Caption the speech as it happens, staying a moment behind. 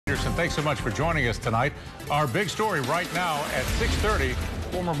Christian, thanks so much for joining us tonight. Our big story right now at 6:30,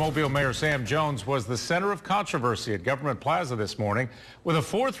 former Mobile Mayor Sam Jones was the center of controversy at Government Plaza this morning. With a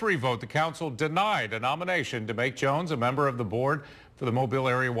 4-3 vote, the council denied a nomination to make Jones a member of the board for the Mobile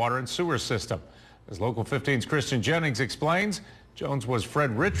Area Water and Sewer System. As Local 15's Christian Jennings explains, Jones was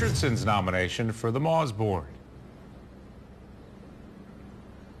Fred Richardson's nomination for the Maws board.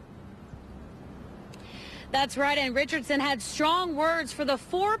 That's right, and Richardson had strong words for the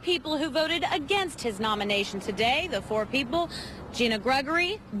 4 people who voted against his nomination today. The 4 people: Gina,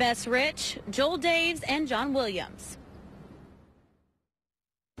 Gregory, Bess, Rich, Joel Daves, and John Williams.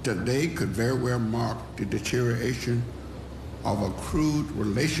 Today could very well mark the deterioration of accrued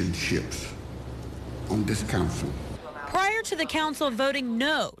relationships on this council. Prior to the council voting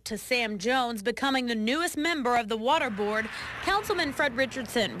no to Sam Jones becoming the newest member of the Water Board, Councilman Fred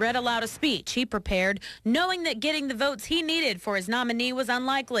Richardson read aloud a speech he prepared, knowing that getting the votes he needed for his nominee was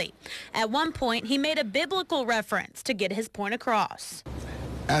unlikely. At one point, he made a biblical reference to get his point across.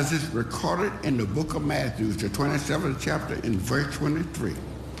 As is recorded in the book of Matthew, the 27th chapter, in verse 23,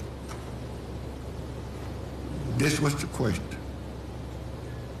 this was the question: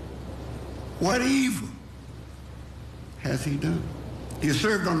 what evil has he done? He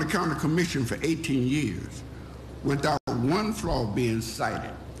served on the county commission for 18 years without one flaw being cited.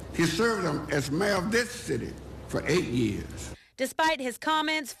 He served as mayor of this city for 8 years. Despite his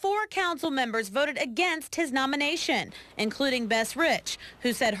comments, 4 council members voted against his nomination, including Bess Rich,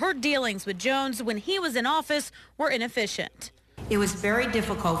 who said her dealings with Jones when he was in office were inefficient. It was very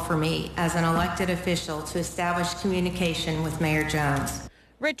difficult for me as an elected official to establish communication with Mayor Jones.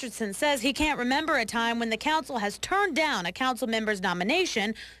 Richardson says he can't remember a time when the council has turned down a council member's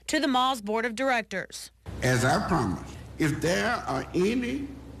nomination to the Mall's board of directors. As I promised, if there are any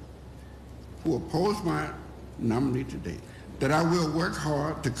who oppose my nominee today, that I will work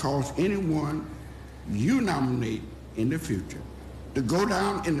hard to cause anyone you nominate in the future to go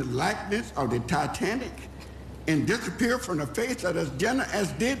down in the likeness of the Titanic and disappear from the face of this agenda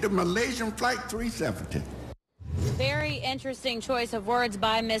as did the Malaysian Flight 370. Very interesting choice of words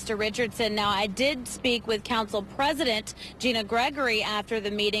by Mr. Richardson. Now, I did speak with Council President Gina Gregory after the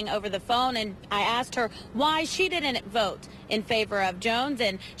meeting over the phone, and I asked her why she didn't vote in favor of Jones,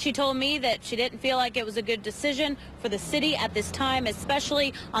 and she told me that she didn't feel like it was a good decision for the city at this time,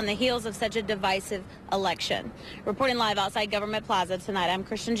 especially on the heels of such a divisive election. Reporting live outside Government Plaza tonight, I'm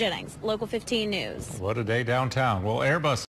Christian Jennings, Local 15 News. What a day downtown. Well, Airbus